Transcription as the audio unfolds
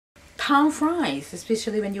Time flies,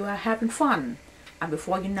 especially when you are having fun, and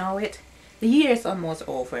before you know it, the year is almost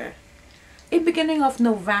over. In the beginning of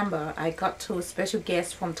November, I got two special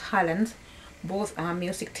guests from Thailand. Both are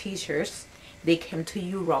music teachers. They came to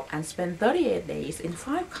Europe and spent 38 days in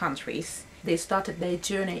 5 countries. They started their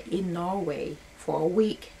journey in Norway for a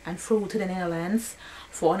week and flew to the Netherlands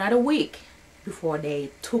for another week before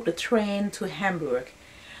they took the train to Hamburg,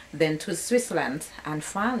 then to Switzerland, and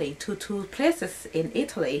finally to 2 places in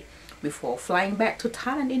Italy before flying back to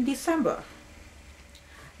Thailand in December.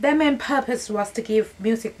 Their main purpose was to give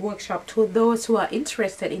music workshop to those who are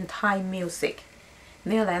interested in Thai music.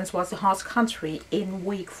 Netherlands was the host country in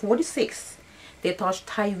week 46. They taught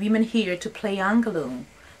Thai women here to play angalung,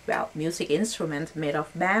 well, music instrument made of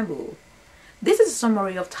bamboo. This is a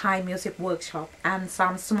summary of Thai music workshop and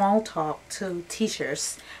some small talk to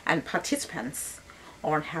teachers and participants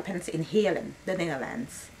on happens in Heerlen, the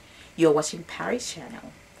Netherlands. You're watching Paris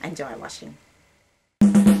Channel. Enjoy watching.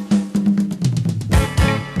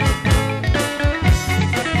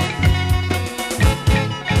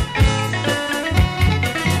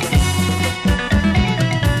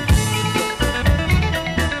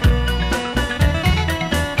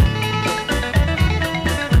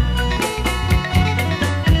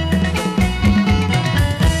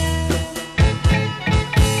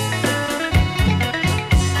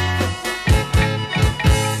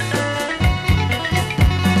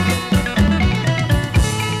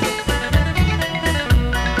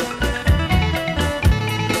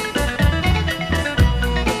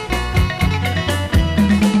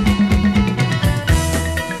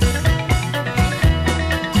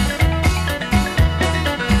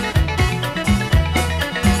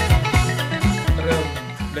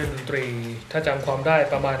ถ้าจำความได้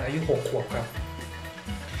ประมาณอายุ6 ขวบครับ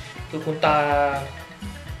คือคุณตา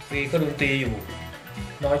มีเครื่องดนตรีอยู่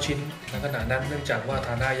น้อยชิ้นในขณะนั้นเนื่องจากว่าฐ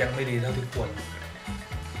านะยังไม่ดีเท่าที่ควร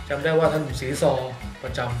จำได้ว่าท่านสีซอปร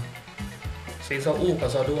ะจำสีซออู้กับ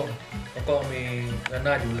ซอด้วงแล้วก็มีระน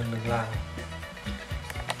าดอยู่หนึ่งลาง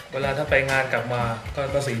เวลาถ้าไปงานกลับมาก็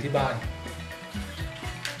มาสีที่บ้าน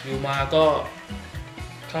อยู่มาก็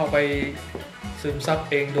เข้าไปซึมซับ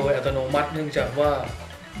เองโดยอัตโนมัติเนื่องจากว่า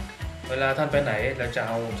เวลาท่านไปไหนเราจะเ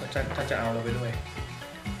อาท่านจะเอาเราไปด้วย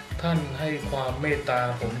ท่านให้ความเมตตา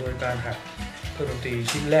ผมโดยการหัดเครื่องดนตรี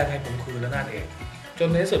ชิ้นแรกให้ผมคือระนาดเอกจน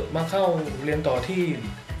ในที่สุดมาเข้าเรียนต่อที่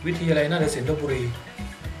วิทยาลัยนาฏศิลป์ลพบุรี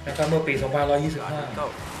นะครับเมื่อปี2525ก็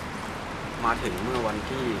มาถึงเมื่อวัน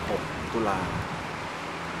ที่6 ตุลา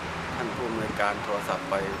ท่านผู้อำนวยการโทรศัพท์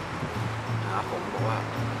ไปหาผมบอกว่า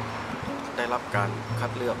ได้รับการคั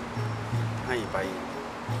ดเลือกให้ไป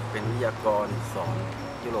เป็นวิทยากรสอน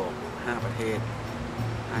ยุโรป5 ประเทศ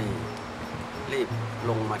ให้รีบ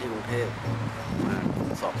ลงมาที่กรุงเทพมา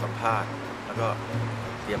สอบสัมภาษณ์แล้วก็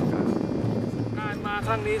เตรียมการมาค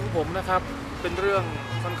รั้งนี้ของผมนะครับเป็นเรื่อง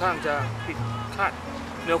ค่อนข้างจะผิดคาด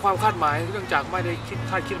เหนือความคาดหมายเนื่องจากไม่ได้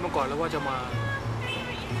คาดคิดมาก่อนแล้วว่าจะมา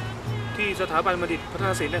ที่สถาบันบัณฑิตพัฒ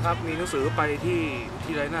นศิลป์นะครับมีหนังสือไปที่วิท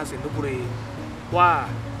ยาลัยนาฏศิลป์ลพบุรีว่า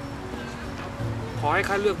ขอให้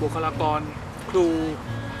คัดเลือกบุคลากรครู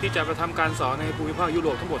ที่จะไปทำการสอนในภูมิภาคยุโร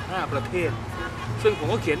ปทั้งหมด5 ประเทศซึ่งผม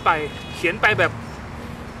ก็เขียนไปแบบ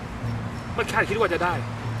ไม่คาดคิดว่าจะได้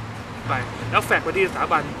ไปแล้วแฟกซ์ไปที่สถา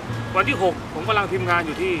บันวันที่6ผมกำลังพิมพ์งานอ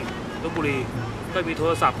ยู่ที่ลพบุรีก็มีโท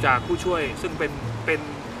รศัพท์จากผู้ช่วยซึ่งเป็น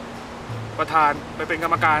ประธานไปเป็นกร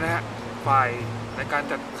รมการนะฮะฝ่ายในการ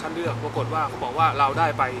จัดคัดเลือกปรากฏว่าเขาบอกว่าเราได้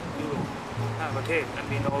ไปยุโรป5 ประเทศ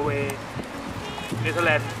มีนอร์เวย์เนเธอร์แ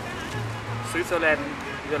ลนด์สวิตเซอร์แลนด์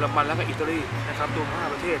เยอรมันแล้วก็อิตาลีนะครับรวม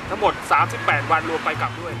5 ประเทศทั้งหมด38 วันรวมไปกลั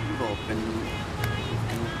บด้วยยุโรปเป็น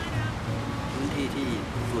พื้นที่ที่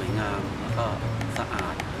สวยงามแล้วก็สะอา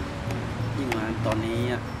ดยิ่งมาตอนนี้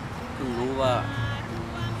เพิ่งรู้ว่า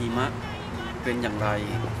หิมะเป็นอย่างไร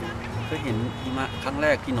เคยเห็นหิมะครั้งแร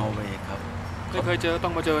กที่นอร์เวย์ครับไม่เคยเจอต้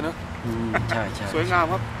องมาเจอนะใช่สวยงาม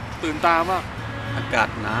ครับตื่นตามากอากาศ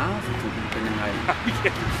หนาวสุดๆเป็นยังไง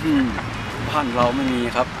บ้านเราไม่มี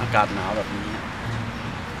ครับอากาศหนาวแบบนี้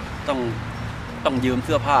ต้องยืมเ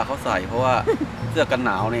สื้อผ้าเขาใส่เพราะว่าเสื้อกันห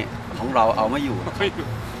นาวเนี่ยของเราเอาไม่อยู่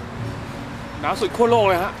หนาวสุดขั้วโลก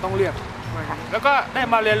เลยฮะต้องเรียกแล้วก็ได้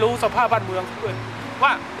มาเรียนรู้สภาพบ้านเมืองด้วยว่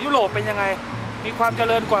ายุโรปเป็นยังไงมีความเจ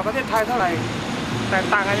ริญกว่าประเทศไทยเท่าไหร่แตก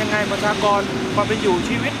ต่างกันยังไงประชากรความเป็นอยู่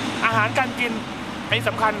ชีวิตอาหารการกินเป็นส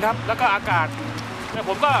ำคัญครับแล้วก็อากาศแต่ผ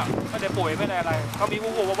มก็ไม่ได้ป่วยไม่ได้อะไรก็มีวู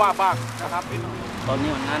บว่าบ้างนะครับตอนนี้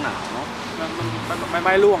มันหน้าหนาวเนาะมันไ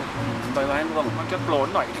ม้ร่วงใบไม้ร่วงมันจะโกรน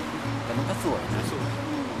หน่อยแต่มันก็สวยนะ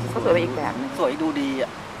ก็สวยไปอีกแบบสวยดูดี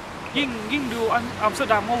ยิ่งดูอัมสเตอร์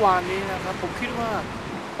ดัมเมื่อวานนี้นะครับผมคิดว่า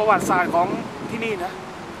ประวัติศาสตร์ของที่นี่นะ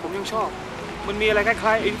ผมยังชอบมันมีอะไรคล้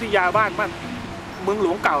ายๆอยุธยาบ้านมัน เมืองหล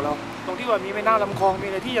วงเก่าเราตรงที่ว่ามีแม่น้ำลำคลองมี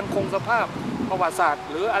อะไรที่ยังคงสภาพประวัติศาสตร์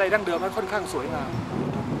หรืออะไรดั้งเดิมมันค่อนข้างสวยงาม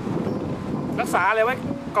รักษาอะไรไว้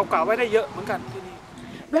เก่าๆไว้ได้เยอะเหมือนกันที่นี่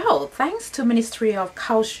Well, thanks to Ministry of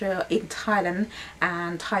Culture in Thailand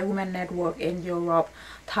and Thai Women Network in Europe,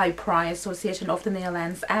 Thai Pride Association of the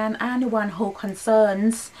Netherlands, and anyone who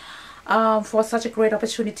concerns for such a great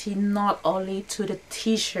opportunity, not only to the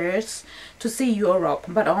teachers to see Europe,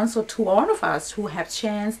 but also to all of us who have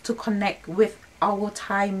chance to connect with our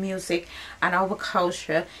Thai music and our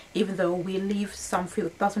culture, even though we live some few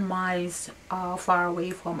thousand miles far away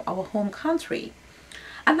from our home country.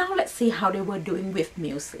 And now let's see how they were doing with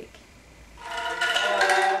music.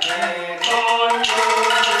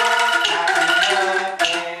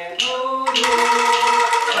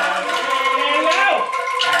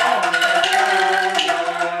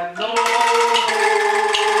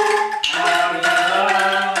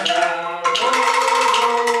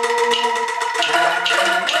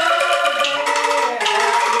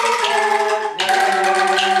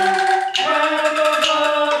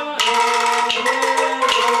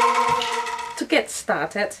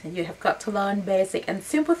 Started, you have got to learn basic and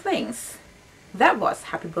simple things. That was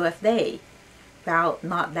Happy Birthday. Well,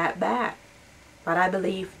 not that bad, but I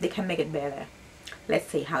believe they can make it better. Let's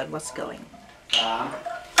see how it was going.